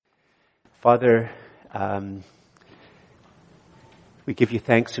Father, we give you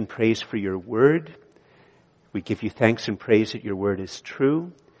thanks and praise for your word. We give you thanks and praise that your word is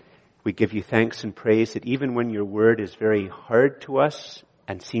true. We give you thanks and praise that even when your word is very hard to us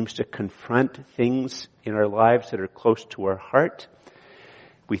and seems to confront things in our lives that are close to our heart,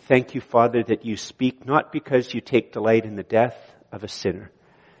 we thank you, Father, that you speak not because you take delight in the death of a sinner,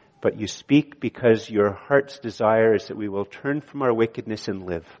 but you speak because your heart's desire is that we will turn from our wickedness and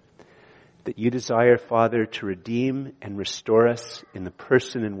live. That you desire, Father, to redeem and restore us in the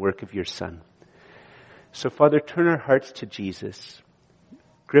person and work of your Son. So, Father, turn our hearts to Jesus.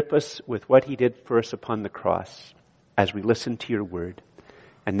 Grip us with what he did for us upon the cross as we listen to your word.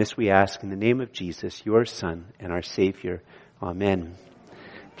 And this we ask in the name of Jesus, your Son and our Savior. Amen.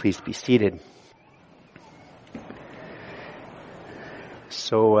 Please be seated.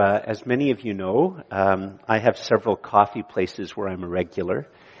 So, as many of you know, I have several coffee places where I'm a regular.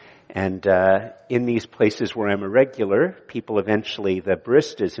 And in these places where I'm a regular, people eventually, the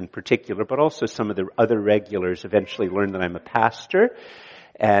baristas in particular, but also some of the other regulars eventually learn that I'm a pastor.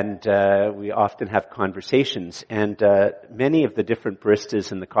 And we often have conversations. And many of the different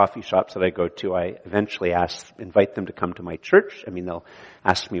baristas in the coffee shops that I go to, I eventually invite them to come to my church. I mean, they'll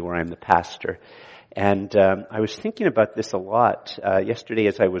ask me where I'm the pastor. And I was thinking about this a lot yesterday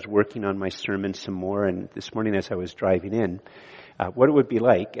as I was working on my sermon some more, and this morning as I was driving in. What it would be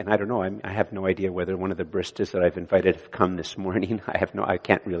like, and I don't know, I have no idea whether one of the baristas that I've invited have come this morning. I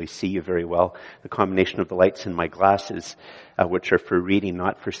can't really see you very well. The combination of the lights in my glasses, which are for reading,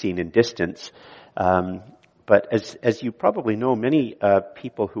 not for seeing in distance. But as you probably know, many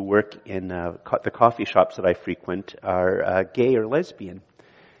people who work in the coffee shops that I frequent are gay or lesbian,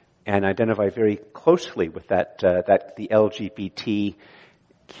 and identify very closely with that the LGBTQ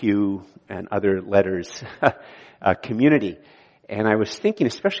and other letters community. And I was thinking,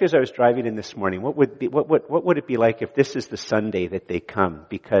 especially as I was driving in this morning, what would it be like if this is the Sunday that they come?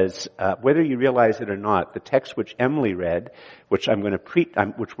 Because whether you realize it or not, the text which Emily read, which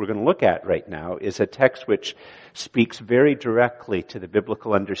which we're going to look at right now, is a text which speaks very directly to the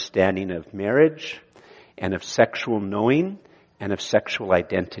biblical understanding of marriage and of sexual knowing and of sexual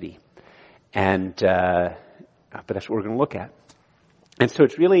identity. And but that's what we're going to look at. And so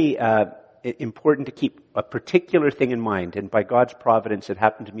it's really important to keep a particular thing in mind, and by God's providence, it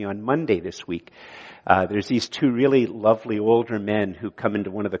happened to me on Monday this week. There's these two really lovely older men who come into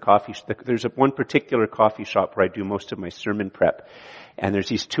one of the there's one particular coffee shop where I do most of my sermon prep, and there's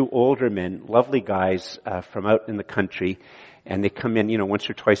these two older men, lovely guys from out in the country, and they come in, once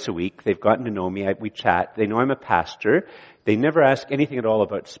or twice a week. They've gotten to know me. We chat. They know I'm a pastor. They never ask anything at all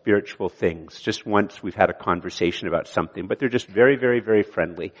about spiritual things. Just once we've had a conversation about something, but they're just very, very, very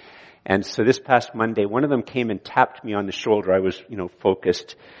friendly. And so this past Monday, one of them came and tapped me on the shoulder. I was,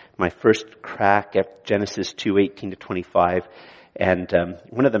 focused, my first crack at Genesis 2:18-25. And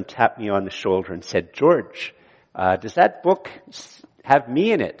one of them tapped me on the shoulder and said, "George, does that book have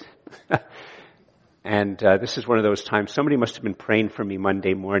me in it?" And this is one of those times, somebody must have been praying for me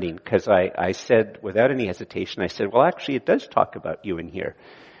Monday morning, because I said, without any hesitation, I said, "Well, actually, it does talk about you in here."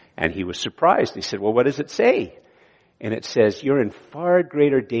 And he was surprised. He said, "Well, what does it say?" And it says, "You're in far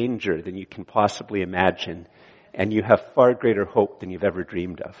greater danger than you can possibly imagine, and you have far greater hope than you've ever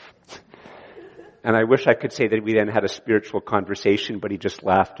dreamed of." And I wish I could say that we then had a spiritual conversation, but he just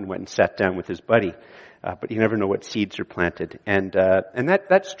laughed and went and sat down with his buddy. But you never know what seeds are planted. And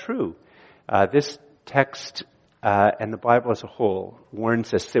that's true. This text and the Bible as a whole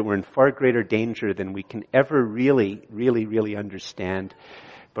warns us that we're in far greater danger than we can ever really, really, really understand,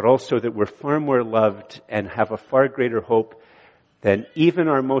 but also that we're far more loved and have a far greater hope than even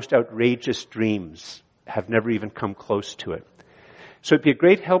our most outrageous dreams have never even come close to it. So it'd be a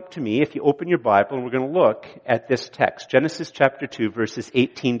great help to me if you open your Bible, and we're going to look at this text, Genesis chapter 2, verses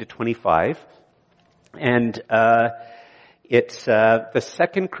 18-25. And it's the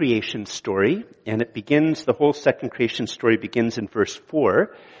second creation story, and the whole second creation story begins in verse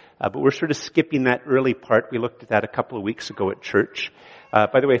 4. But we're sort of skipping that early part. We looked at that a couple of weeks ago at church.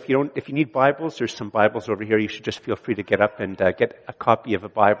 By the way, if you need Bibles, there's some Bibles over here. You should just feel free to get up and get a copy of a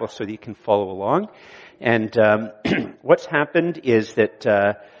Bible so that you can follow along. And what's happened is that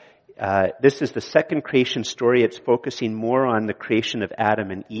this is the second creation story. It's focusing more on the creation of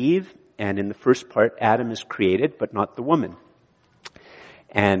Adam and Eve. And in the first part, Adam is created, but not the woman.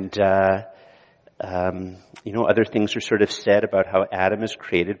 And other things are sort of said about how Adam is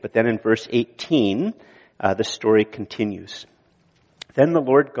created. But then in verse 18, the story continues. Then the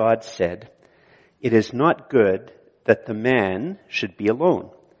Lord God said, "It is not good that the man should be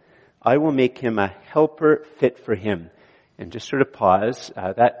alone. I will make him a helper fit for him." And just sort of pause.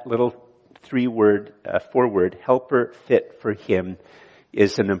 That little four-word helper fit for him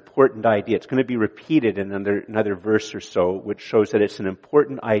is an important idea. It's going to be repeated in another verse or so, which shows that it's an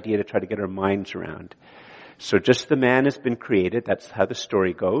important idea to try to get our minds around. So just the man has been created. That's how the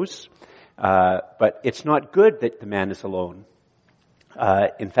story goes. But it's not good that the man is alone.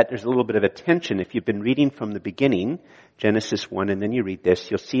 In fact, there's a little bit of a tension. If you've been reading from the beginning, Genesis 1, and then you read this,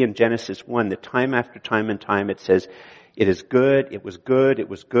 you'll see in Genesis 1 that time after time and time it says, it is good, it was good, it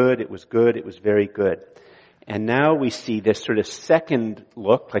was good, it was good, it was very good. And now we see this sort of second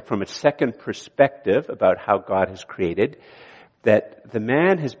look, like from a second perspective about how God has created, that the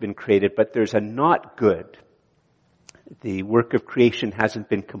man has been created, but there's a not good. The work of creation hasn't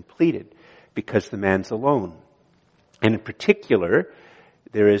been completed because the man's alone. And in particular,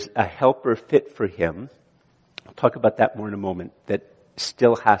 there is a helper fit for him. I'll talk about that more in a moment, that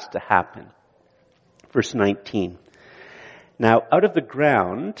still has to happen. Verse 19. Now out of the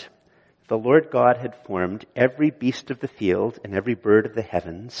ground, the Lord God had formed every beast of the field and every bird of the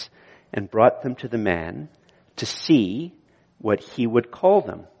heavens and brought them to the man to see what he would call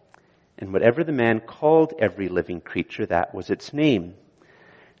them. And whatever the man called every living creature, that was its name.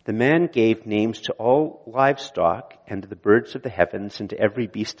 The man gave names to all livestock and to the birds of the heavens and to every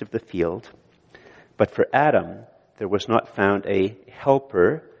beast of the field. But for Adam, there was not found a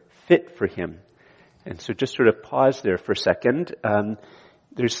helper fit for him. And so just sort of pause there for a second.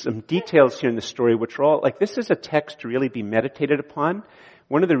 There's some details here in the story which are all, like, this is a text to really be meditated upon.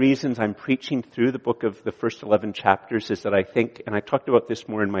 One of the reasons I'm preaching through the book of the first 11 chapters is that I think, and I talked about this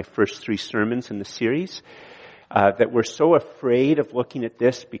more in my first 3 sermons in the series, that we're so afraid of looking at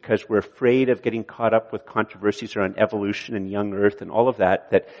this because we're afraid of getting caught up with controversies around evolution and young earth and all of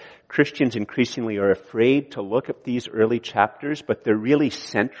that Christians increasingly are afraid to look at these early chapters, but they're really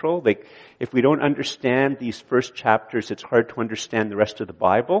central. Like, if we don't understand these first chapters, it's hard to understand the rest of the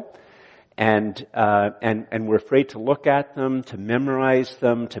Bible. And we're afraid to look at them, to memorize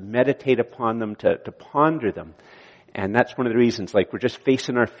them, to meditate upon them, to ponder them. And that's one of the reasons, like, we're just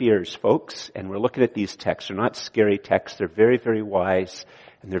facing our fears, folks, and we're looking at these texts. They're not scary texts. They're very, very wise,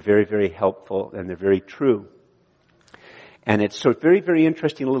 and they're very, very helpful, and they're very true. And it's so very, very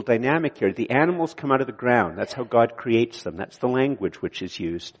interesting little dynamic here. The animals come out of the ground. That's how God creates them. That's the language which is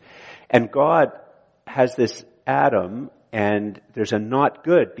used. And God has this Adam, and there's a not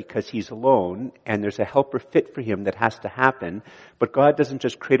good because he's alone, and there's a helper fit for him that has to happen. But God doesn't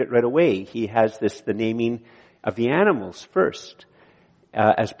just create it right away. He has the naming of the animals first,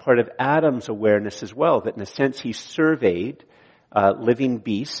 as part of Adam's awareness as well, that in a sense he surveyed living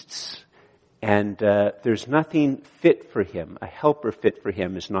beasts, and there's nothing fit for him. A helper fit for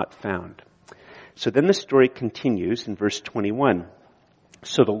him is not found. So then the story continues in verse 21.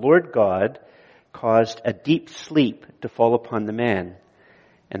 So the Lord God caused a deep sleep to fall upon the man,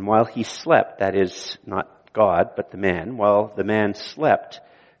 and while he slept, that is, not God, but the man, while the man slept,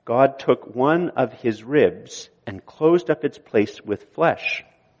 God took one of his ribs and closed up its place with flesh.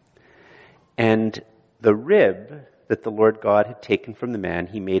 And the rib that the Lord God had taken from the man,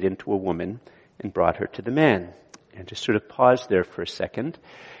 he made into a woman and brought her to the man. And just sort of pause there for a second.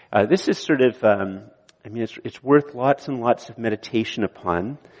 This is sort of, it's worth lots and lots of meditation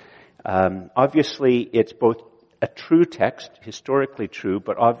upon. Obviously, it's both a true text, historically true,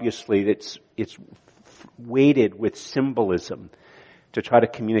 but obviously it's weighted with symbolism to try to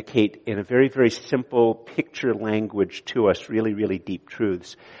communicate in a very, very simple picture language to us really, really deep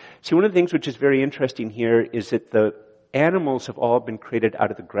truths. See, one of the things which is very interesting here is that the animals have all been created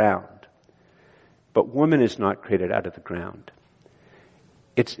out of the ground, but woman is not created out of the ground.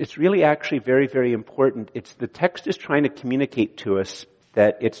 It's really actually very, very important. The text is trying to communicate to us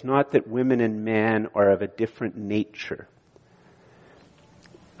that it's not that women and man are of a different nature.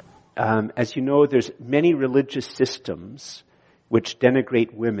 As you know, there's many religious systems which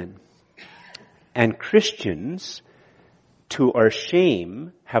denigrate women. And Christians, to our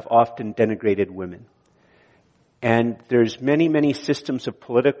shame, have often denigrated women. And there's many, many systems of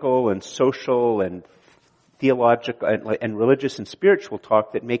political and social and theological and religious and spiritual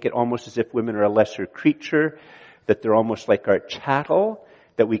talk that make it almost as if women are a lesser creature, that they're almost like our chattel,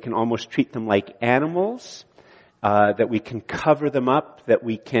 that we can almost treat them like animals, that we can cover them up, that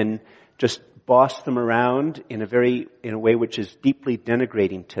we can just boss them around in a way which is deeply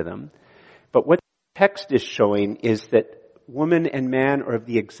denigrating to them. But what the text is showing is that woman and man are of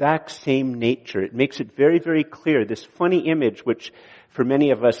the exact same nature. It makes it very, very clear. This funny image, which for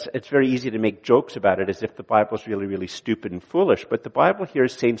many of us, it's very easy to make jokes about it as if the Bible's really, really stupid and foolish. But the Bible here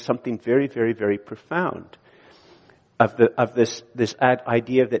is saying something very, very, very profound of this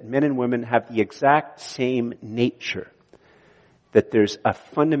idea that men and women have the exact same nature. that there's a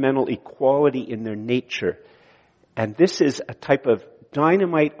fundamental equality in their nature. And this is a type of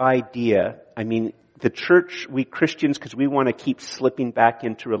dynamite idea. I mean, the church, we Christians, because we want to keep slipping back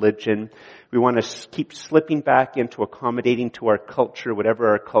into religion, we want to keep slipping back into accommodating to our culture, whatever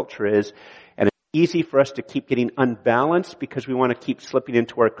our culture is. And it's easy for us to keep getting unbalanced because we want to keep slipping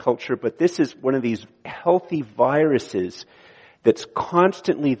into our culture. But this is one of these healthy viruses that's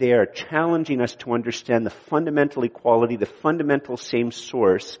constantly there, challenging us to understand the fundamental equality, the fundamental same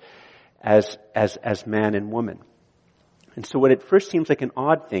source as man and woman. And so what at first seems like an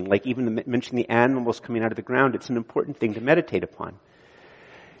odd thing, like even mentioning the animals coming out of the ground, it's an important thing to meditate upon.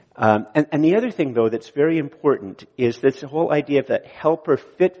 And the other thing, though, that's very important is this whole idea of that helper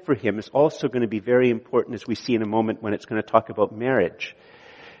fit for him is also going to be very important, as we see in a moment when it's going to talk about marriage.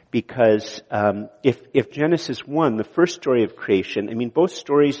 Because if Genesis 1, the first story of creation, I mean, both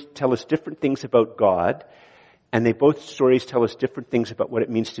stories tell us different things about God, and both stories tell us different things about what it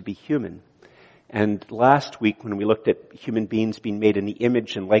means to be human. And last week, when we looked at human beings being made in the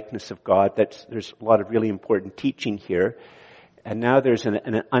image and likeness of God, there's a lot of really important teaching here. And now there's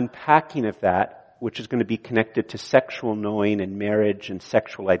an unpacking of that, which is going to be connected to sexual knowing and marriage and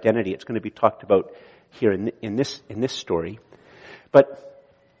sexual identity. It's going to be talked about here in this story. But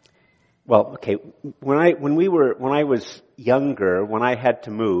well, okay, when I was younger, when I had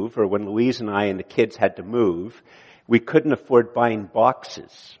to move, or when Louise and I and the kids had to move, we couldn't afford buying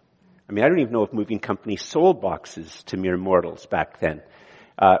boxes. I mean, I don't even know if moving companies sold boxes to mere mortals back then.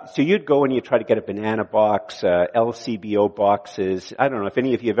 So you'd go and you try to get a banana box, LCBO boxes. I don't know if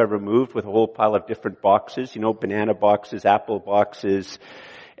any of you have ever moved with a whole pile of different boxes, banana boxes, apple boxes,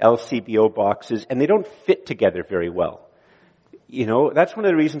 LCBO boxes, and they don't fit together very well. That's one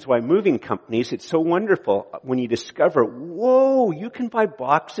of the reasons why moving companies, it's so wonderful when you discover, whoa, you can buy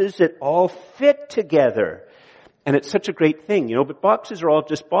boxes that all fit together. And it's such a great thing, but boxes are all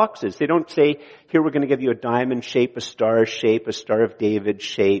just boxes. They don't say, here we're going to give you a diamond shape, a Star of David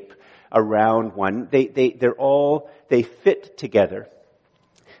shape, a round one. They fit together.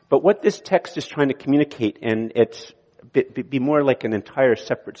 But what this text is trying to communicate, and it's be more like an entire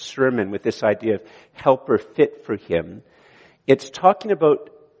separate sermon with this idea of helper fit for him. It's talking about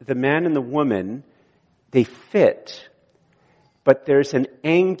the man and the woman, they fit, but there's an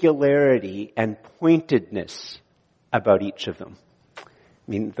angularity and pointedness about each of them. I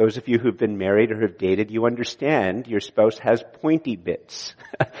mean, those of you who've been married or have dated, you understand your spouse has pointy bits.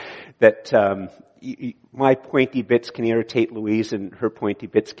 That my pointy bits can irritate Louise and her pointy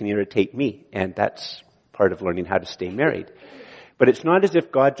bits can irritate me. And that's part of learning how to stay married. But it's not as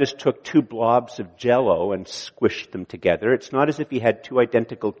if God just took two blobs of Jell-O and squished them together. It's not as if he had two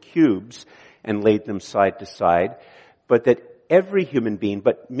identical cubes and laid them side to side. But that every human being,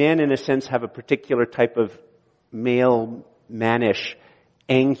 but men in a sense have a particular type of male, mannish,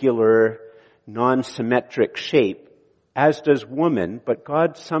 angular, non-symmetric shape, as does woman, but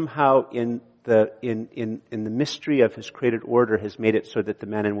God somehow in the mystery of his created order has made it so that the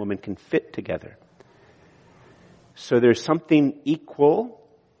man and woman can fit together. So there's something equal,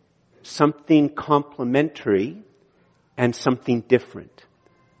 something complementary, and something different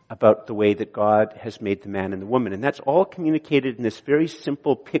about the way that God has made the man and the woman. And that's all communicated in this very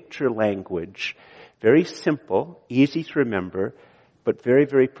simple picture language. Very simple, easy to remember, but very,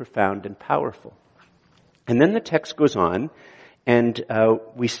 very profound and powerful. And then the text goes on, and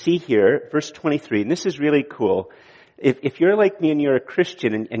we see here, verse 23, and this is really cool. If you're like me and you're a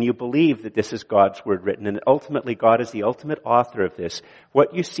Christian and you believe that this is God's word written, and ultimately God is the ultimate author of this,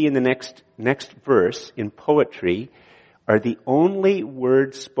 what you see in the next verse in poetry are the only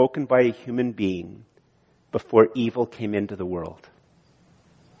words spoken by a human being before evil came into the world.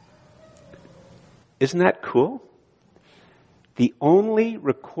 Isn't that cool? The only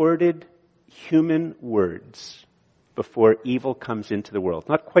recorded human words before evil comes into the world.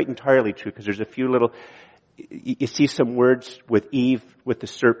 Not quite entirely true, because there's a few little, you see some words with Eve, with the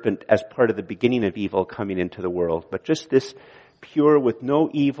serpent, as part of the beginning of evil coming into the world. But just this pure, with no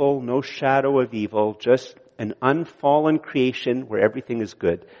evil, no shadow of evil, just an unfallen creation where everything is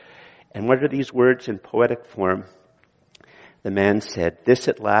good. And what are these words in poetic form? The man said, "This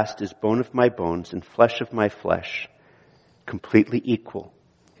at last is bone of my bones and flesh of my flesh, completely equal,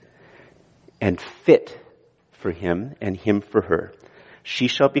 and fit for him and him for her. She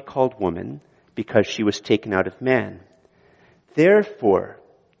shall be called woman, because she was taken out of man. Therefore,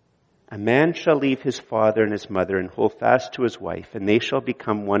 a man shall leave his father and his mother and hold fast to his wife, and they shall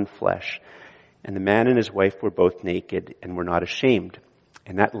become one flesh. And the man and his wife were both naked and were not ashamed."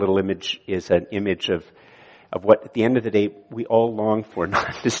 And that little image is an image of of what, at the end of the day, we all long for,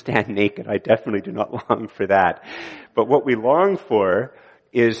 not to stand naked. I definitely do not long for that. But what we long for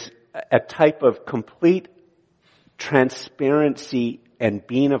is a type of complete transparency and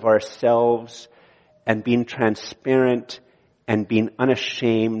being of ourselves and being transparent and being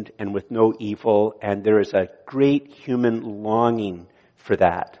unashamed and with no evil. And there is a great human longing for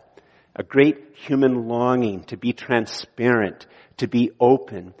that. A great human longing to be transparent, to be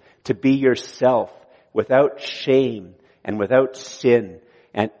open, to be yourself without shame and without sin.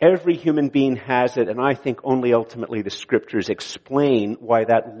 And every human being has it, and I think only ultimately the scriptures explain why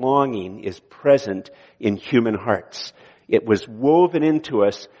that longing is present in human hearts. It was woven into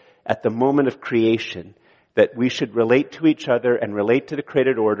us at the moment of creation that we should relate to each other and relate to the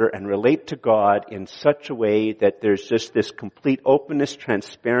created order and relate to God in such a way that there's just this complete openness,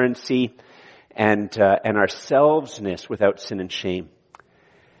 transparency, and ourselvesness without sin and shame.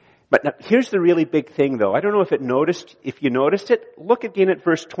 But now, here's the really big thing, though. I don't know if you noticed it. Look again at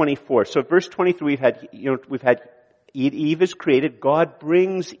verse 24. So verse 23, we've had Eve is created. God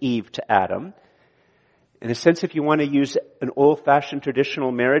brings Eve to Adam. In a sense, if you want to use an old-fashioned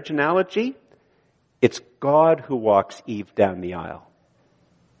traditional marriage analogy, it's God who walks Eve down the aisle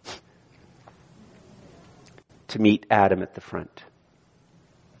to meet Adam at the front.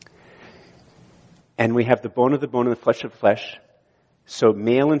 And we have the bone of the bone and the flesh of flesh. So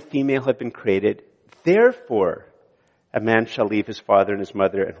male and female have been created. Therefore, a man shall leave his father and his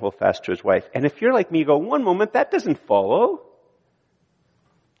mother and hold fast to his wife. And if you're like me, you go, one moment, that doesn't follow.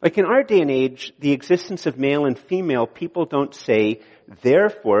 Like in our day and age, the existence of male and female, people don't say,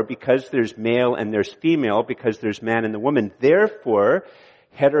 therefore, because there's male and there's female, because there's man and the woman, therefore,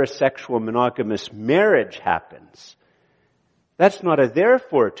 heterosexual monogamous marriage happens. That's not a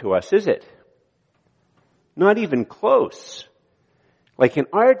therefore to us, is it? Not even close. Like in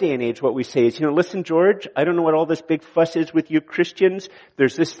our day and age, what we say is, listen, George, I don't know what all this big fuss is with you Christians.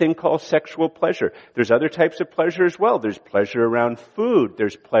 There's this thing called sexual pleasure. There's other types of pleasure as well. There's pleasure around food.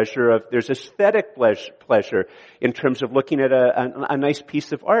 There's aesthetic pleasure in terms of looking at a nice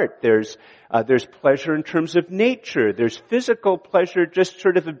piece of art. There's pleasure in terms of nature. There's physical pleasure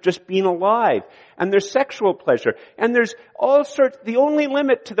just being alive. And there's sexual pleasure. And there's all sorts, the only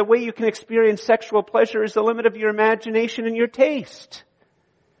limit to the way you can experience sexual pleasure is the limit of your imagination and your taste.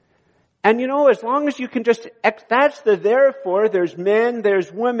 And as long as you can that's the therefore, there's men,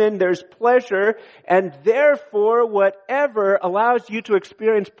 there's women, there's pleasure, and therefore whatever allows you to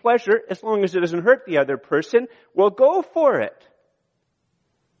experience pleasure, as long as it doesn't hurt the other person, well, go for it.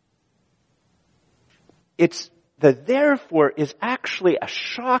 The therefore is actually a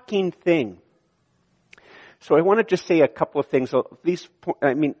shocking thing. So I want to just say a couple of things.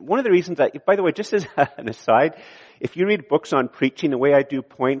 One of the reasons by the way, just as an aside, if you read books on preaching, the way I do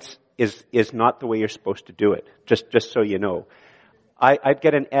points is not the way you're supposed to do it. Just so you know. I'd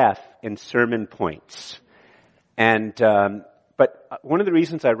get an F in sermon points. But one of the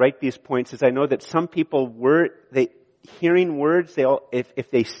reasons I write these points is I know that some people hearing words,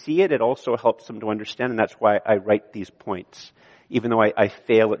 if they see it, it also helps them to understand, and that's why I write these points, even though I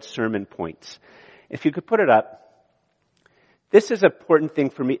fail at sermon points. If you could put it up. This is an important thing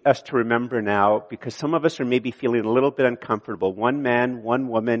for us to remember now, because some of us are maybe feeling a little bit uncomfortable. One man, one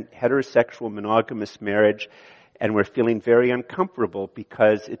woman, heterosexual monogamous marriage, and we're feeling very uncomfortable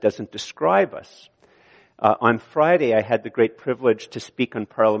because it doesn't describe us. On Friday, I had the great privilege to speak on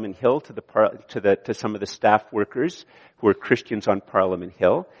Parliament Hill to some of the staff workers who are Christians on Parliament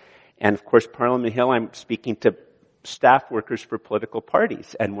Hill. And of course, Parliament Hill, I'm speaking to staff workers for political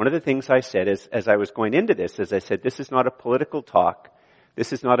parties. And one of the things I said as I was going into this, I said, this is not a political talk.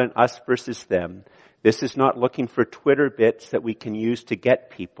 This is not an us versus them. This is not looking for Twitter bits that we can use to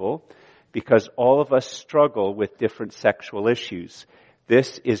get people, because all of us struggle with different sexual issues.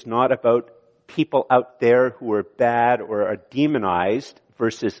 This is not about people out there who are bad or are demonized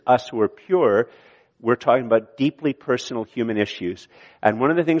versus us who are pure. We're talking about deeply personal human issues. And one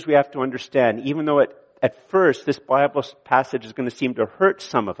of the things we have to understand, even though at first this Bible passage is going to seem to hurt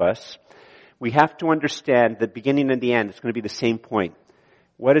some of us, we have to understand the beginning and the end. It's going to be the same point.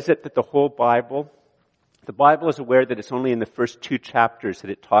 What is it that the Bible is aware that it's only in the first 2 chapters that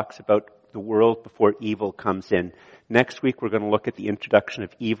it talks about the world before evil comes in. Next week we're going to look at the introduction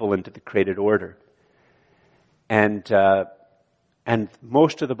of evil into the created order. And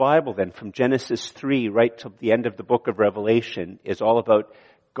most of the Bible then, from Genesis 3 right to the end of the book of Revelation, is all about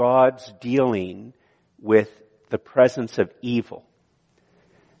God's dealing with the presence of evil.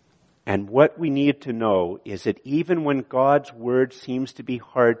 And what we need to know is that even when God's word seems to be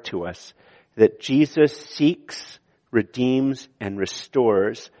hard to us, that Jesus seeks, redeems, and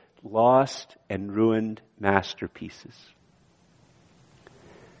restores lost and ruined masterpieces.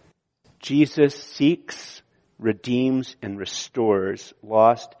 Jesus seeks, redeems, and restores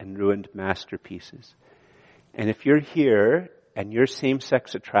lost and ruined masterpieces. And if you're here and you're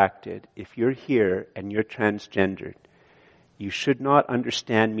same-sex attracted, if you're here and you're transgendered, you should not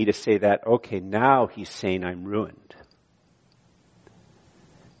understand me to say that, okay, now he's saying I'm ruined.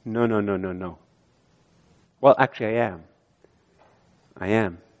 No. Well, actually I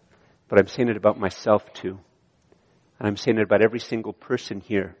am. But I'm saying it about myself too. And I'm saying it about every single person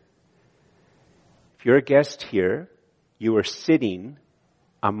here. If you're a guest here, you are sitting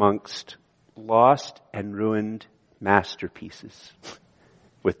amongst lost and ruined masterpieces,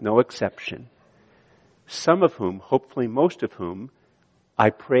 with no exception. Some of whom, hopefully most of whom,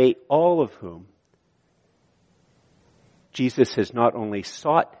 I pray all of whom, Jesus has not only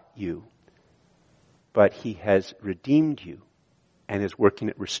sought you, but he has redeemed you and is working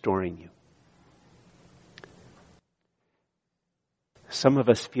at restoring you. Some of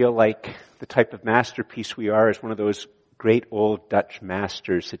us feel like the type of masterpiece we are is one of those great old Dutch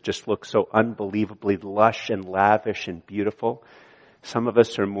masters that just look so unbelievably lush and lavish and beautiful. Some of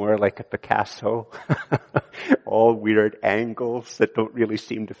us are more like a Picasso, all weird angles that don't really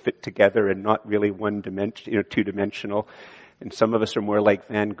seem to fit together and not really two-dimensional. And some of us are more like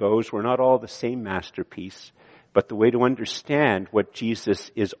Van Gogh's. We're not all the same masterpiece. But the way to understand what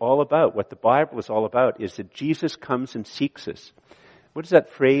Jesus is all about, what the Bible is all about, is that Jesus comes and seeks us. What is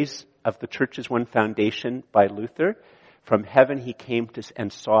that phrase of the Church's One Foundation by Luther? From heaven he came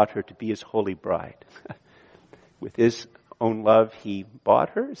and sought her to be his holy bride. With his own love he bought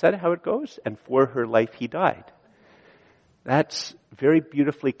her. Is that how it goes? And for her life he died. That's very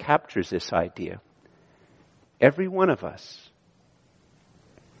beautifully captures this idea. Every one of us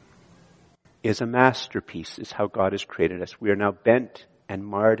is a masterpiece, is how God has created us. We are now bent and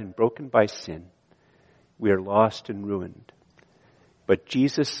marred and broken by sin. We are lost and ruined. But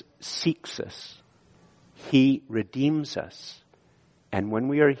Jesus seeks us. He redeems us. And when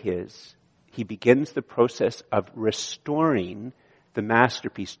we are his, he begins the process of restoring the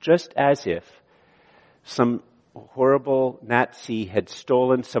masterpiece, just as if some horrible Nazi had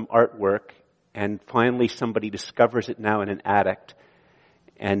stolen some artwork and finally somebody discovers it now in an attic.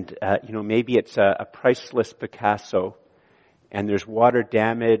 And, maybe it's a priceless Picasso and there's water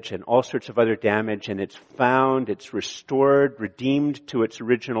damage and all sorts of other damage, and it's found, it's restored, redeemed to its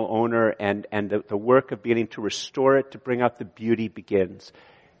original owner, and the work of beginning to restore it, to bring out the beauty begins.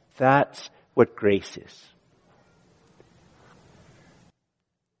 That's what grace is.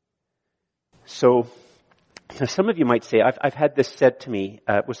 So, now some of you might say, I've had this said to me,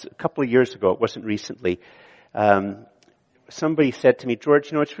 it was a couple of years ago, it wasn't recently. Somebody said to me,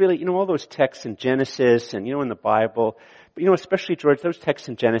 George, it's really, all those texts in Genesis and, in the Bible, but, especially, George, those texts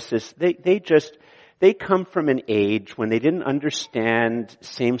in Genesis, they come from an age when they didn't understand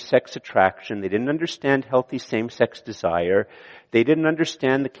same-sex attraction. They didn't understand healthy same-sex desire. They didn't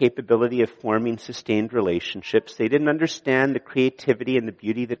understand the capability of forming sustained relationships. They didn't understand the creativity and the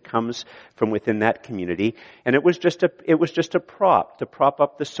beauty that comes from within that community. And it was just a prop to prop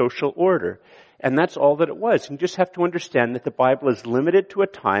up the social order. And that's all that it was. You just have to understand that the Bible is limited to a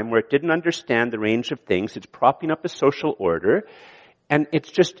time where it didn't understand the range of things. It's propping up a social order, and it's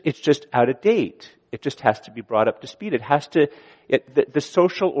just out of date. It just has to be brought up to speed. The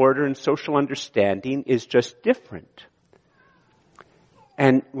social order and social understanding is just different.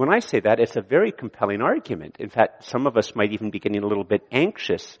 And when I say that, it's a very compelling argument. In fact, some of us might even be getting a little bit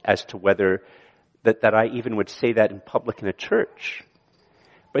anxious as to whether that I even would say that in public in a church.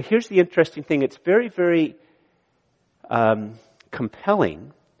 But here's the interesting thing. It's very, very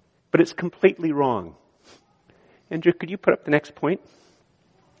compelling, but it's completely wrong. Andrew, could you put up the next point?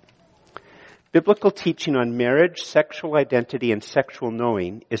 Biblical teaching on marriage, sexual identity, and sexual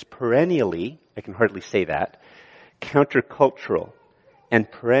knowing is perennially, I can hardly say that, countercultural and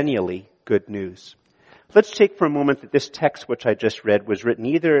perennially good news. Let's take for a moment that this text which I just read was written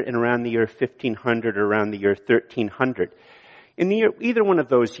either in around the year 1500 or around the year 1300. In either one of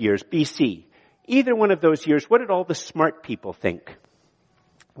those years, BC, either one of those years, what did all the smart people think?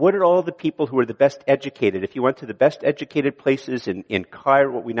 What did all the people who were the best educated, if you went to the best educated places in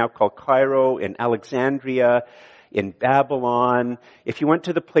Cairo, what we now call Cairo, in Alexandria, in Babylon, if you went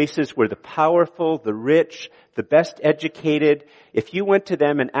to the places where the powerful, the rich, the best educated, if you went to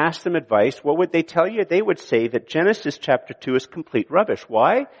them and asked them advice, what would they tell you? They would say that Genesis chapter 2 is complete rubbish.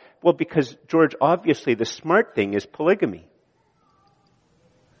 Why? Well, because, George, obviously the smart thing is polygamy.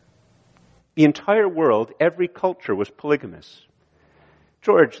 The entire world, every culture was polygamous.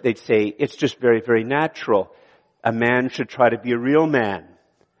 George, they'd say, it's just very, very natural. A man should try to be a real man.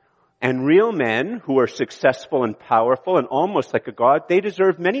 And real men who are successful and powerful and almost like a god, they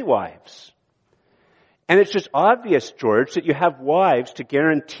deserve many wives. And it's just obvious, George, that you have wives to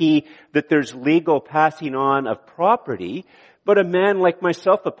guarantee that there's legal passing on of property. But a man like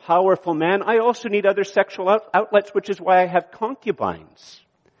myself, a powerful man, I also need other sexual outlets, which is why I have concubines.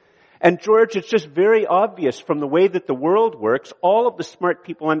 And George, it's just very obvious from the way that the world works, all of the smart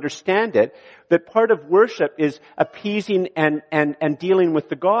people understand it, that part of worship is appeasing and dealing with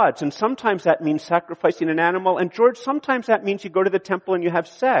the gods. And sometimes that means sacrificing an animal. And George, sometimes that means you go to the temple and you have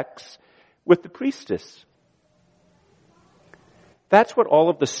sex with the priestess. That's what all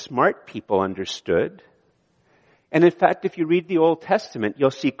of the smart people understood. And in fact, if you read the Old Testament,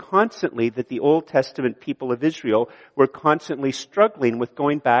 you'll see constantly that the Old Testament people of Israel were constantly struggling with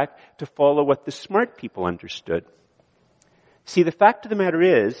going back to follow what the smart people understood. See, the fact of the matter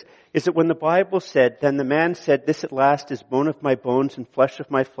is that when the Bible said, then the man said, this at last is bone of my bones and flesh of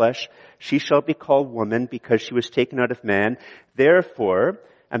my flesh, she shall be called woman because she was taken out of man. Therefore,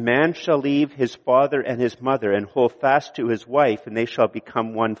 a man shall leave his father and his mother and hold fast to his wife, and they shall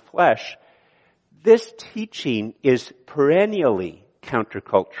become one flesh. This teaching is perennially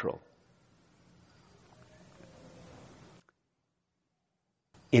countercultural.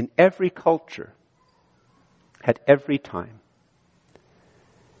 In every culture, at every time.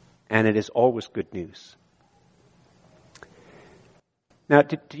 And it is always good news. Now,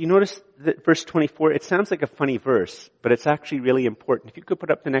 did you notice that verse 24? It sounds like a funny verse, but it's actually really important. If you could put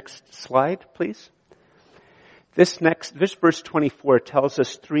up the next slide, please. This verse 24 tells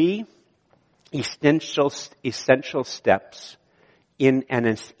us three essential steps in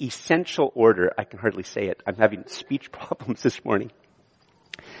an essential order. I can hardly say it. I'm having speech problems this morning.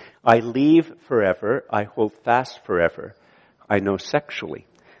 I leave forever. I hold fast forever. I know sexually.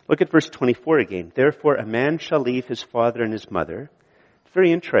 Look at verse 24 again. Therefore, a man shall leave his father and his mother. It's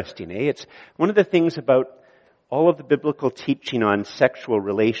very interesting, eh? It's one of the things about all of the biblical teaching on sexual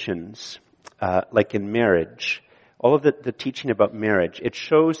relations, like in marriage, all of the teaching about marriage, it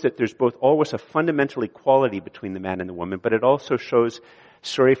shows that there's both always a fundamental equality between the man and the woman, but it also shows,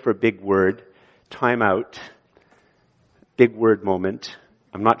 sorry for a big word, time out, big word moment,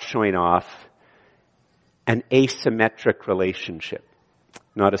 I'm not showing off, an asymmetric relationship,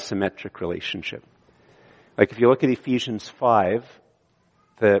 not a symmetric relationship. Like if you look at Ephesians 5,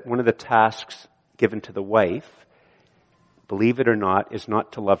 one of the tasks given to the wife, believe it or not, is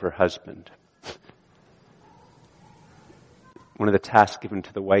not to love her husband. One of the tasks given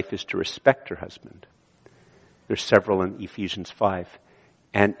to the wife is to respect her husband. There's several in Ephesians 5.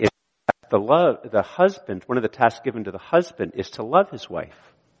 And the husband, one of the tasks given to the husband is to love his wife.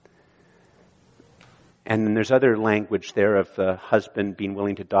 And then there's other language there of the husband being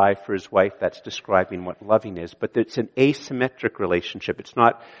willing to die for his wife. That's describing what loving is. But it's an asymmetric relationship. It's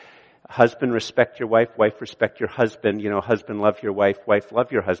not husband respect your wife, wife respect your husband, husband love your wife, wife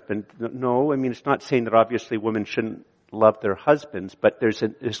love your husband. No, I mean, it's not saying that obviously women shouldn't love their husbands, but there's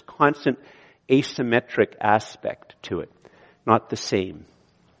this constant asymmetric aspect to it, not the same.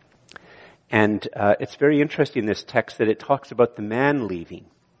 And it's very interesting in this text that it talks about the man leaving.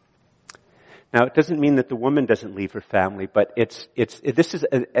 Now, it doesn't mean that the woman doesn't leave her family, but this is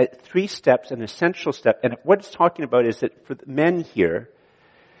a 3 steps, an essential step. And what it's talking about is that for the men here,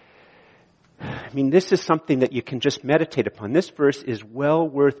 I mean, this is something that you can just meditate upon. This verse is well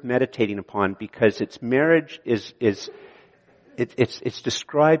worth meditating upon because its marriage it's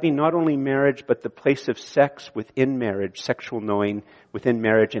describing not only marriage, but the place of sex within marriage, sexual knowing within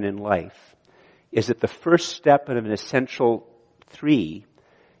marriage and in life. Is that the first step of an essential 3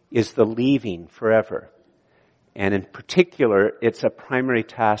 is the leaving forever. And in particular, it's a primary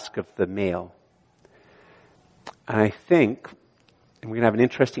task of the male. And I think, and we're going to have an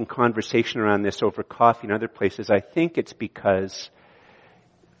interesting conversation around this over coffee and other places, I think it's because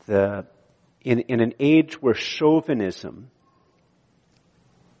in an age where chauvinism,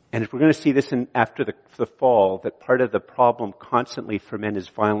 and if we're going to see this after the fall, that part of the problem constantly for men is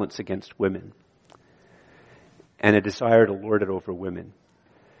violence against women and a desire to lord it over women.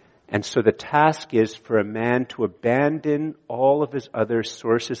 And so the task is for a man to abandon all of his other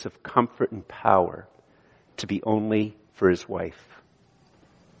sources of comfort and power to be only for his wife.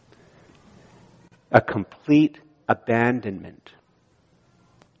 A complete abandonment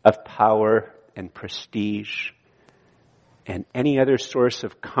of power and prestige and any other source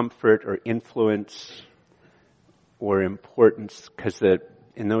of comfort or influence or importance, because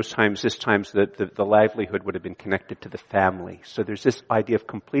in those times, the livelihood would have been connected to the family. So there's this idea of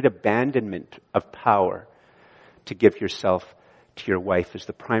complete abandonment of power to give yourself to your wife as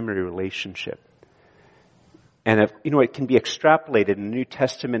the primary relationship. And it can be extrapolated. In the New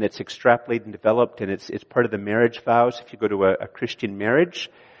Testament, it's extrapolated and developed, and it's part of the marriage vows if you go to a Christian marriage.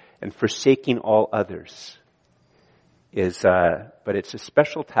 And forsaking all others but it's a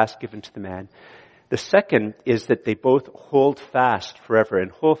special task given to the man. The second is that they both hold fast forever,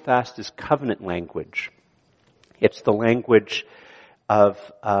 and hold fast is covenant language. It's the language of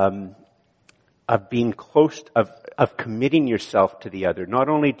being close, of committing yourself to the other. Not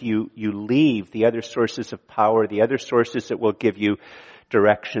only do you leave the other sources of power, the other sources that will give you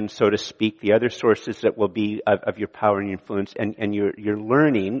direction, so to speak, the other sources that will be of your power and your influence, and you're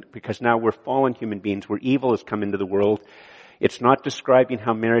learning, because now we're fallen human beings, where evil has come into the world. It's not describing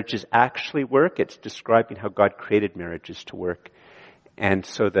how marriages actually work, it's describing how God created marriages to work. And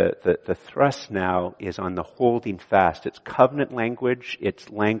so the thrust now is on the holding fast. It's covenant language, it's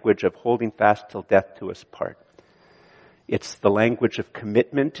language of holding fast till death do us part. It's the language of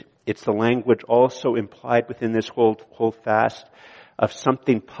commitment, it's the language also implied within this hold fast of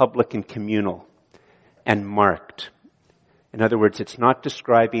something public and communal and marked. In other words, it's not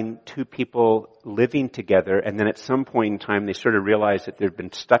describing two people living together and then at some point in time they sort of realize that they've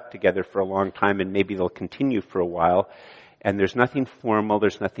been stuck together for a long time and maybe they'll continue for a while, and there's nothing formal,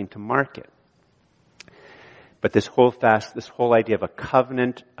 there's nothing to mark it. But this whole idea of a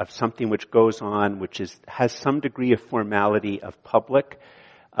covenant, of something which goes on, which has some degree of formality, of public,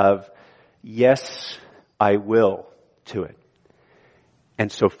 of yes, I will to it.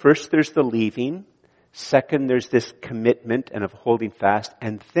 And so first there's the leaving, second there's this commitment and of holding fast,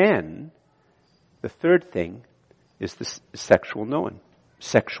 and then the third thing is the sexual knowing.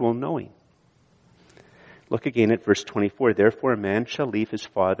 Look again at verse 24. Therefore a man shall leave his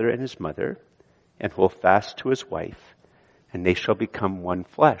father and his mother and hold fast to his wife, and they shall become one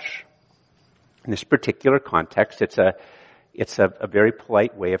flesh. In this particular context, it's a very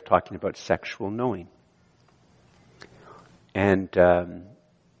polite way of talking about sexual knowing. And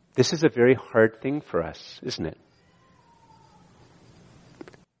this is a very hard thing for us, isn't it?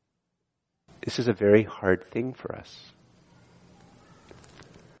 This is a very hard thing for us.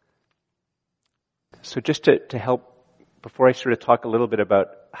 So just to help, before I sort of talk a little bit about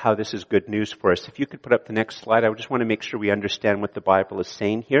how this is good news for us, if you could put up the next slide, I just want to make sure we understand what the Bible is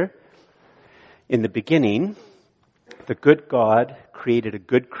saying here. In the beginning, the good God created a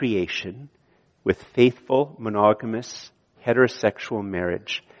good creation with faithful, monogamous, heterosexual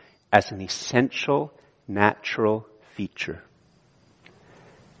marriage as an essential, natural feature.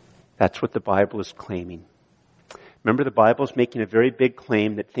 That's what the Bible is claiming. Remember, the Bible is making a very big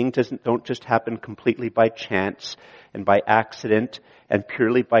claim that things don't just happen completely by chance and by accident and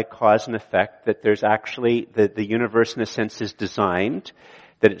purely by cause and effect, that there's actually, the universe in a sense is designed,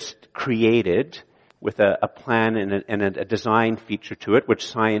 that it's created with a plan and a design feature to it, which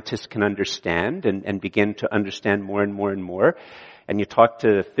scientists can understand and begin to understand more and more and more. And you talk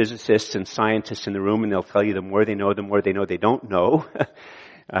to physicists and scientists in the room and they'll tell you the more they know they don't know.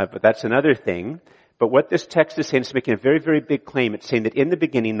 But that's another thing. But what this text is saying is making a very, very big claim. It's saying that in the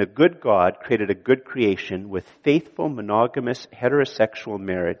beginning, the good God created a good creation with faithful, monogamous, heterosexual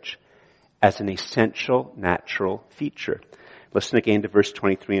marriage as an essential, natural feature. Listen again to verse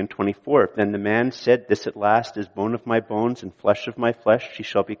 23 and 24. Then the man said, "This at last is bone of my bones and flesh of my flesh. She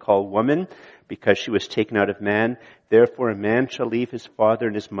shall be called woman, because she was taken out of man. Therefore a man shall leave his father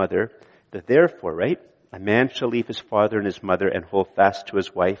and his mother." The therefore, right? A man shall leave his father and his mother and hold fast to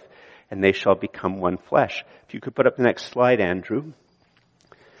his wife, and they shall become one flesh. If you could put up the next slide, Andrew.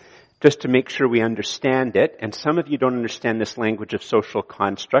 Just to make sure we understand it, and some of you don't understand this language of social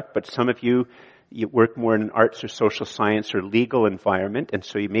construct, but some of you work more in an arts or social science or legal environment, and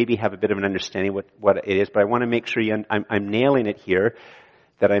so you maybe have a bit of an understanding what it is, but I want to make sure I'm nailing it here,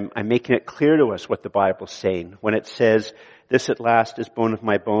 that I'm making it clear to us what the Bible's saying. When it says, "This at last is bone of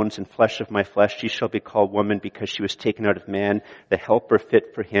my bones and flesh of my flesh. She shall be called woman, because she was taken out of man, the helper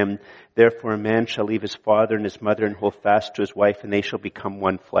fit for him. Therefore a man shall leave his father and his mother and hold fast to his wife, and they shall become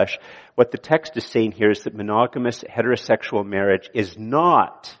one flesh." What the text is saying here is that monogamous heterosexual marriage is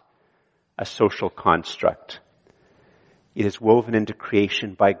not a social construct. It is woven into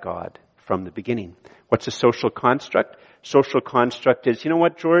creation by God from the beginning. What's a social construct? Social construct is, you know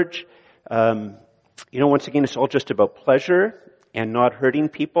what, George? Once again, it's all just about pleasure and not hurting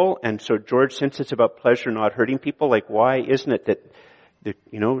people. And so, George, since it's about pleasure, not hurting people, like, why isn't it that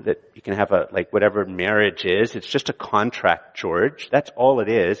you can have whatever marriage is, it's just a contract, George. That's all it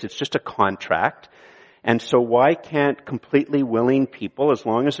is. It's just a contract. And so why can't completely willing people, as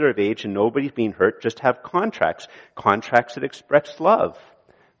long as they're of age and nobody's being hurt, just have contracts? Contracts that express love.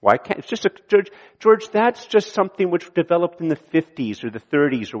 Why can't, it's just George, that's just something which developed in the 50s or the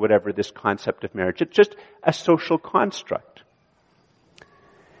 30s or whatever, this concept of marriage. It's just a social construct.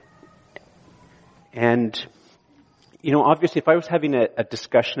 And, obviously if I was having a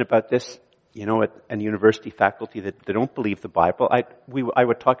discussion about this, at university faculty that don't believe the Bible, I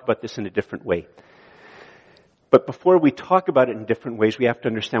would talk about this in a different way. But before we talk about it in different ways, we have to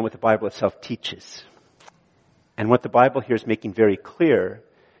understand what the Bible itself teaches. And what the Bible here is making very clear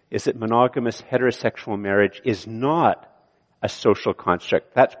is that monogamous heterosexual marriage is not a social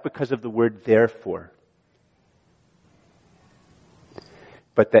construct. That's because of the word therefore.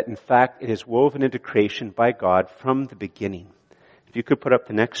 But that in fact it is woven into creation by God from the beginning. If you could put up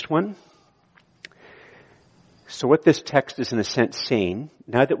the next one. So what this text is in a sense saying,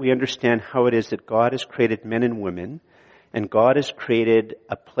 now that we understand how it is that God has created men and women, and God has created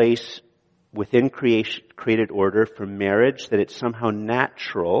a place within created order for marriage, that it's somehow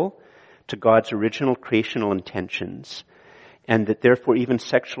natural to God's original creational intentions, and that therefore even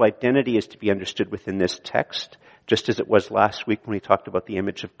sexual identity is to be understood within this text, just as it was last week when we talked about the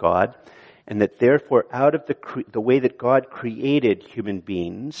image of God, and that therefore out of the way that God created human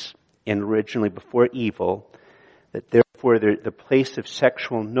beings, and originally before evil, that therefore the place of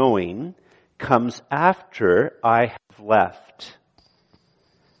sexual knowing comes after I have left,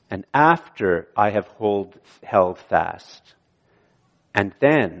 and after I have held fast. And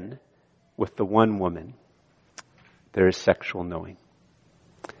then, with the one woman, there is sexual knowing.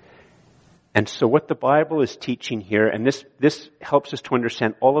 And so what the Bible is teaching here, and this helps us to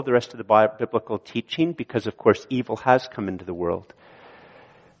understand all of the rest of the biblical teaching, because of course evil has come into the world.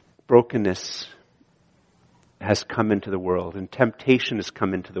 Brokenness has come into the world, and temptation has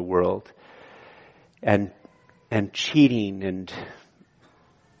come into the world, and cheating and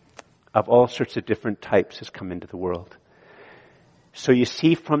of all sorts of different types has come into the world. So you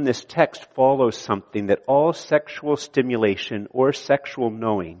see from this text follows something, that all sexual stimulation or sexual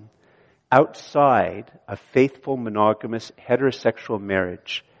knowing outside a faithful monogamous heterosexual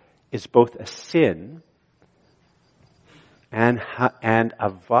marriage is both a sin and a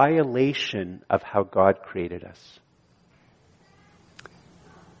violation of how God created us.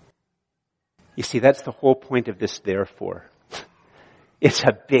 You see, that's the whole point of this therefore. It's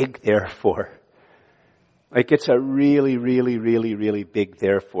a big therefore. Like it's a really, really, really, really big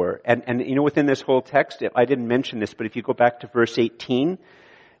therefore. And within this whole text, I didn't mention this, but if you go back to verse 18,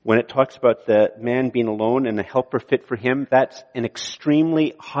 when it talks about the man being alone and a helper fit for him, that's an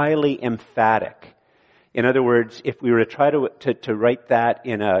extremely highly emphatic. In other words, if we were to try to write that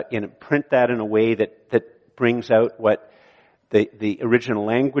print that in a way that brings out what the original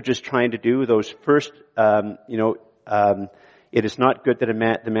language is trying to do, those first, it is not good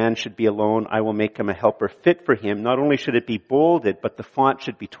that the man should be alone. I will make him a helper fit for him. Not only should it be bolded, but the font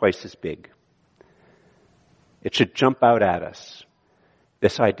should be twice as big. It should jump out at us.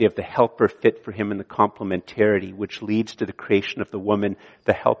 This idea of the helper fit for him and the complementarity, which leads to the creation of the woman,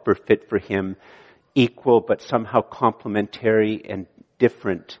 the helper fit for him, equal but somehow complementary and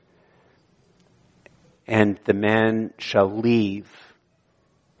different. And the man shall leave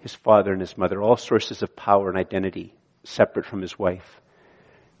his father and his mother, all sources of power and identity, separate from his wife,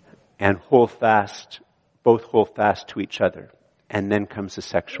 and both hold fast to each other. And then comes the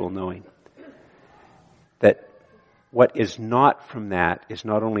sexual knowing. That what is not from that is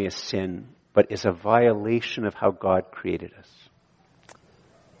not only a sin, but is a violation of how God created us.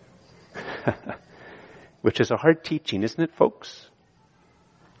 Which is a hard teaching, isn't it, folks?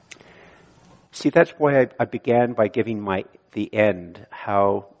 See, that's why I began by giving the end,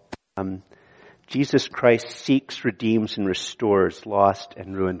 how Jesus Christ seeks, redeems, and restores lost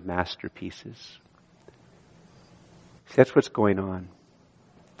and ruined masterpieces. See, that's what's going on.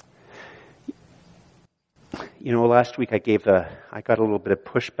 Last week I got a little bit of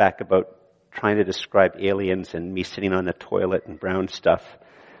pushback about trying to describe aliens and me sitting on a toilet and brown stuff,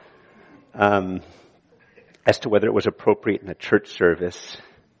 as to whether it was appropriate in a church service.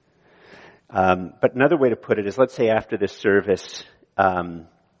 But another way to put it is, let's say after this service, some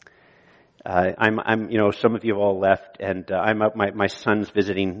of you have all left, and I'm out. My son's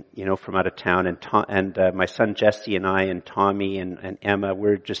visiting, from out of town, and my son Jesse and I and Tommy and Emma,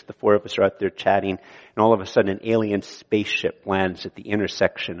 we're just the four of us are out there chatting, and all of a sudden an alien spaceship lands at the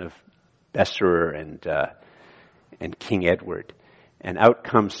intersection of Besserer and King Edward, and out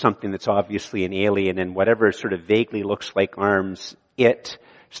comes something that's obviously an alien, and whatever sort of vaguely looks like arms, it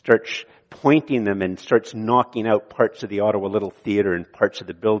starts pointing them and starts knocking out parts of the Ottawa Little Theatre and parts of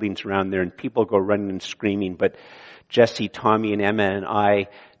the buildings around there, and people go running and screaming. But Jesse, Tommy, and Emma and I,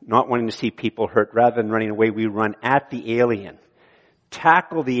 not wanting to see people hurt, rather than running away, we run at the alien.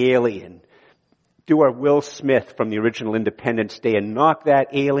 tackle the alien, do our Will Smith from the original Independence Day and knock that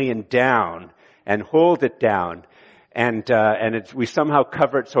alien down and hold it down. And we somehow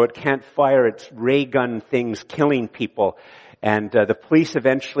cover it so it can't fire its ray gun things killing people. And the police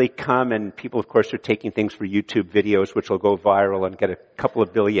eventually come, and people, of course, are taking things for YouTube videos, which will go viral and get a couple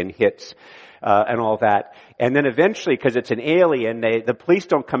of billion hits, and all that. And then eventually, because it's an alien, the police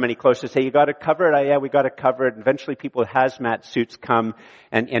don't come any closer. Say, "You got it covered?" "Yeah, we got it covered." And eventually, people with hazmat suits come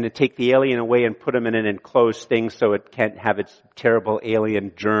and to take the alien away and put him in an enclosed thing so it can't have its terrible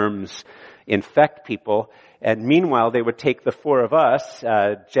alien germs infect people. And meanwhile, they would take the four of us,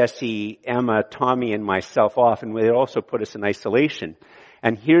 Jesse, Emma, Tommy, and myself off, and they'd also put us in isolation.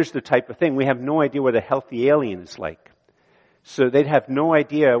 And here's the type of thing. We have no idea what a healthy alien is like. So they'd have no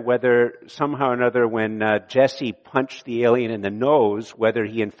idea whether somehow or another when Jesse punched the alien in the nose, whether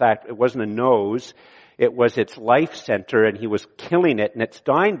he in fact, it wasn't a nose, it was its life center and he was killing it and it's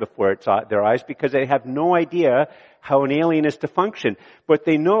dying before their eyes, because they have no idea how an alien is to function. But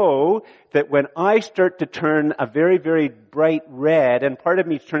they know that when I start to turn a very, very bright red, and part of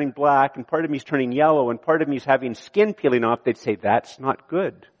me is turning black, and part of me is turning yellow, and part of me is having skin peeling off, they'd say, "That's not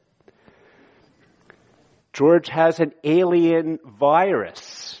good. George has an alien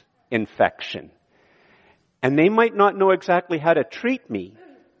virus infection." And they might not know exactly how to treat me,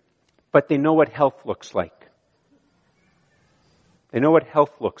 but they know what health looks like. They know what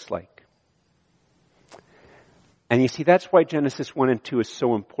health looks like. And you see, that's why Genesis 1 and 2 is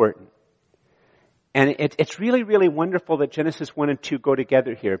so important. And it's really, really wonderful that Genesis 1 and 2 go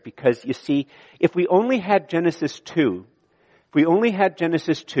together here, because you see, if we only had Genesis 2,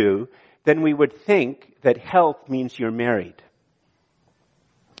 then we would think that health means you're married.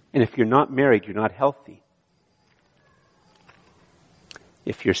 And if you're not married, you're not healthy.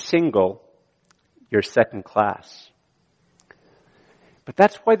 If you're single, you're second class. But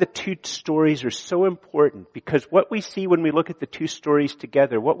that's why the two stories are so important, because what we see when we look at the two stories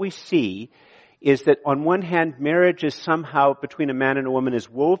together, what we see is that on one hand, marriage is somehow between a man and a woman is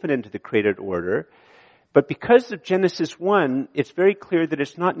woven into the created order. But because of Genesis 1, it's very clear that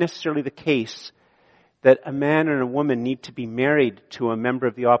it's not necessarily the case that a man and a woman need to be married to a member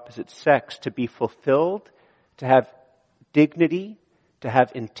of the opposite sex to be fulfilled, to have dignity, to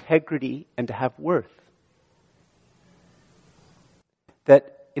have integrity, and to have worth.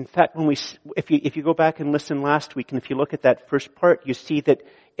 That, in fact, if you go back and listen last week, and if you look at that first part, you see that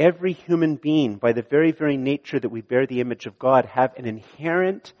every human being, by the very, very nature that we bear the image of God, have an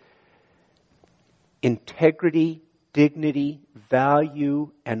inherent integrity, dignity,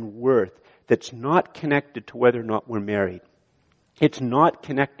 value, and worth that's not connected to whether or not we're married. It's not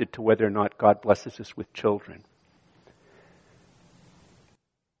connected to whether or not God blesses us with children.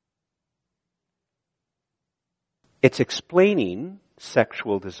 It's explaining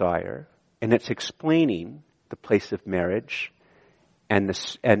sexual desire, and it's explaining the place of marriage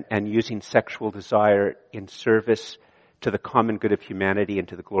and using sexual desire in service to the common good of humanity and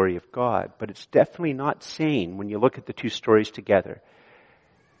to the glory of God. But it's definitely not saying, when you look at the two stories together,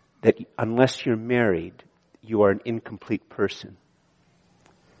 that unless you're married, you are an incomplete person.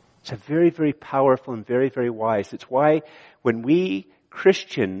 It's a very, very powerful and very, very wise. It's why when we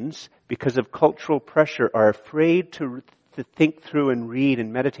Christians, because of cultural pressure, are afraid to think through and read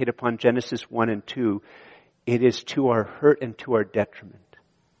and meditate upon Genesis 1 and 2, it is to our hurt and to our detriment.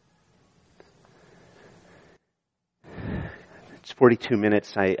 It's 42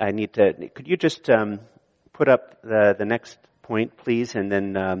 minutes. I need to... Could you just put up the next point, please, and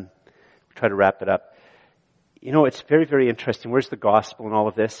then try to wrap it up. You know, it's very, very interesting. Where's the gospel in all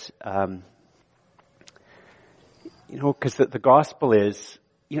of this? Because the gospel is...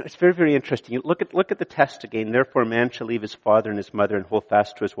 it's very, very interesting. You look at the text again. Therefore, a man shall leave his father and his mother and hold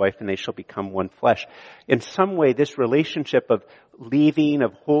fast to his wife, and they shall become one flesh. In some way, this relationship of leaving,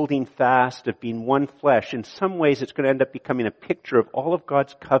 of holding fast, of being one flesh, in some ways it's going to end up becoming a picture of all of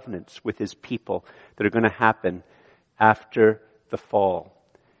God's covenants with his people that are going to happen after the fall.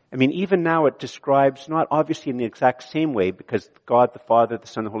 I mean, even now it describes, not obviously in the exact same way, because God, the Father, the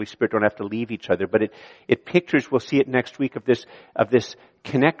Son, the Holy Spirit don't have to leave each other, but it pictures, we'll see it next week, of this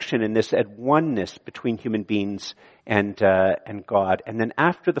connection and this oneness between human beings and God. And then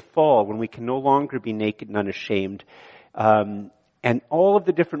after the fall, when we can no longer be naked and unashamed, and all of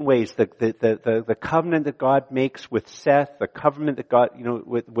the different ways, the covenant that God makes with Seth, the covenant that God,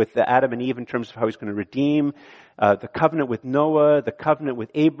 with Adam and Eve in terms of how he's going to redeem, the covenant with Noah, the covenant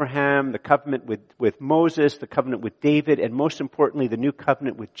with Abraham, the covenant with Moses, the covenant with David, and most importantly, the new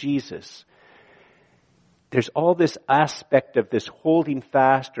covenant with Jesus. there's all this aspect of this holding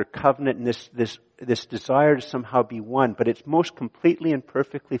fast or covenant and this desire to somehow be one, but it's most completely and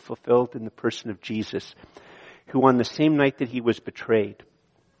perfectly fulfilled in the person of Jesus, who on the same night that he was betrayed,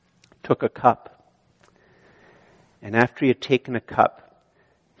 took a cup. And after he had taken a cup,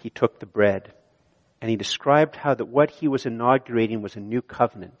 he took the bread. And he described how that what he was inaugurating was a new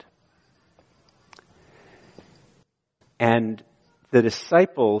covenant. And the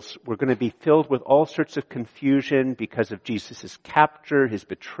disciples were going to be filled with all sorts of confusion because of Jesus' capture, his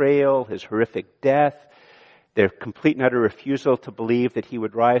betrayal, his horrific death, their complete and utter refusal to believe that he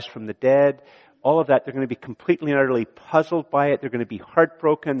would rise from the dead. All of that, they're going to be completely and utterly puzzled by it. They're going to be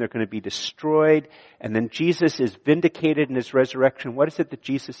heartbroken. They're going to be destroyed. And then Jesus is vindicated in his resurrection. What is it that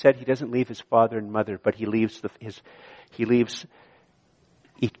Jesus said? He doesn't leave his father and mother, but he leaves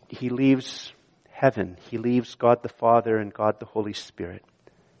heaven. He leaves God the Father and God the Holy Spirit.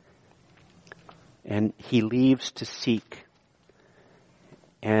 And he leaves to seek.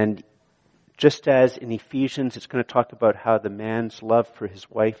 And just as in Ephesians, it's going to talk about how the man's love for his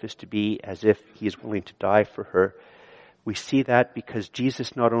wife is to be as if he is willing to die for her. We see that because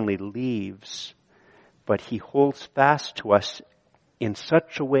Jesus not only leaves, but he holds fast to us in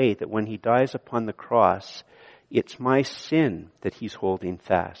such a way that when he dies upon the cross, it's my sin that he's holding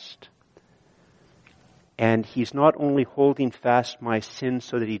fast. And he's not only holding fast my sin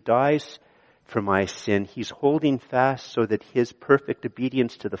so that he dies for my sin, he's holding fast so that his perfect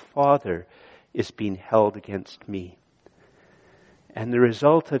obedience to the Father is being held against me. And the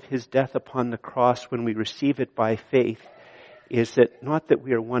result of his death upon the cross, when we receive it by faith, is that not that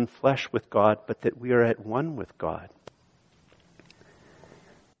we are one flesh with God, but that we are at one with God.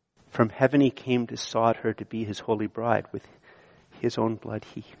 From heaven he came to sought her to be his holy bride. With his own blood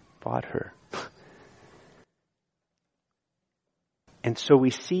he bought her. And so we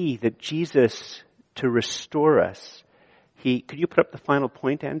see that Jesus, to restore us, could you put up the final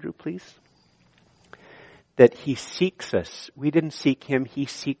point, Andrew, please? That he seeks us. We didn't seek him, he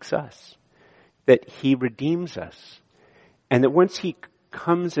seeks us. That he redeems us. And that once he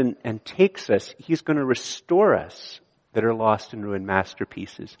comes and takes us, he's going to restore us that are lost and ruined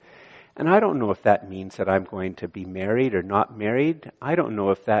masterpieces. And I don't know if that means that I'm going to be married or not married. I don't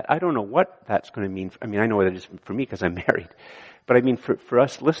know what that's going to mean. I mean, I know what it is for me because I'm married. But I mean, for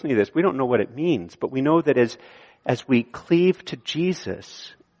us listening to this, we don't know what it means. But we know that as we cleave to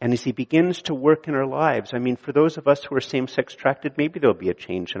Jesus, and as he begins to work in our lives, I mean, for those of us who are same-sex attracted, maybe there'll be a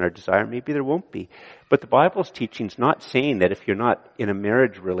change in our desire, maybe there won't be. But the Bible's teaching's not saying that if you're not in a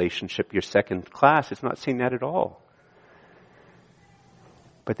marriage relationship, you're second class. It's not saying that at all.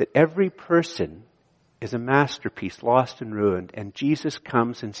 But that every person is a masterpiece, lost and ruined, and Jesus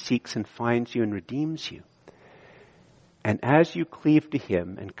comes and seeks and finds you and redeems you. And as you cleave to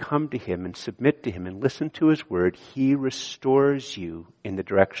him and come to him and submit to him and listen to his word, he restores you in the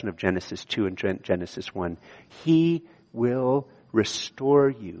direction of Genesis 2 and Genesis 1. He will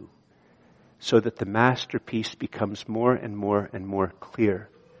restore you so that the masterpiece becomes more and more and more clear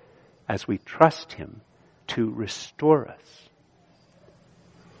as we trust him to restore us.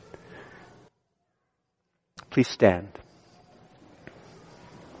 Please stand.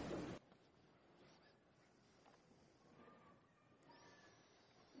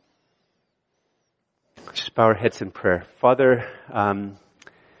 Just bow our heads in prayer. Father,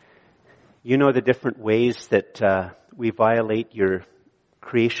 you know the different ways that we violate your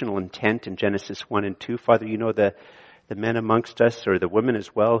creational intent in Genesis 1 and 2. Father, you know the men amongst us, or the women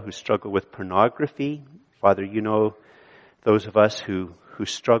as well, who struggle with pornography. Father, you know those of us who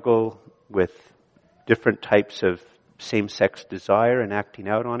struggle with different types of same-sex desire and acting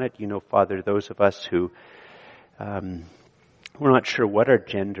out on it. You know, Father, those of us who we're not sure what our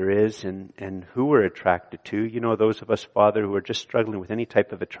gender is and who we're attracted to. You know, those of us, Father, who are just struggling with any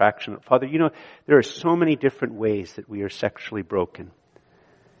type of attraction. Father, you know, there are so many different ways that we are sexually broken.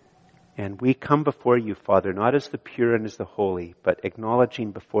 And we come before you, Father, not as the pure and as the holy, but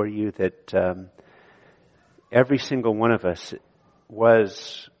acknowledging before you that every single one of us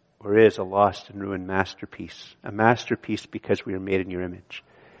was or is a lost and ruined masterpiece. A masterpiece because we are made in your image.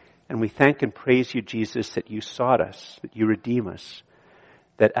 And we thank and praise you, Jesus, that you sought us, that you redeem us,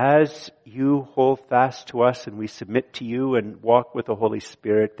 that as you hold fast to us and we submit to you and walk with the Holy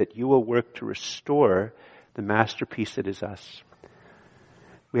Spirit, that you will work to restore the masterpiece that is us.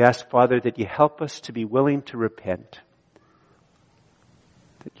 We ask, Father, that you help us to be willing to repent,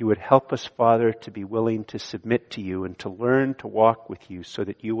 that you would help us, Father, to be willing to submit to you and to learn to walk with you so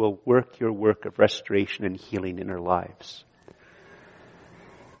that you will work your work of restoration and healing in our lives.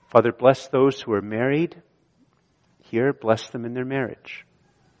 Father, bless those who are married here. Bless them in their marriage.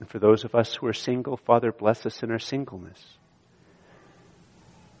 And for those of us who are single, Father, bless us in our singleness.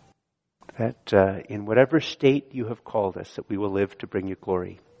 That in whatever state you have called us, that we will live to bring you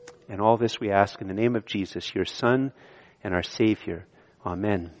glory. And all this we ask in the name of Jesus, your Son and our Savior.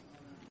 Amen.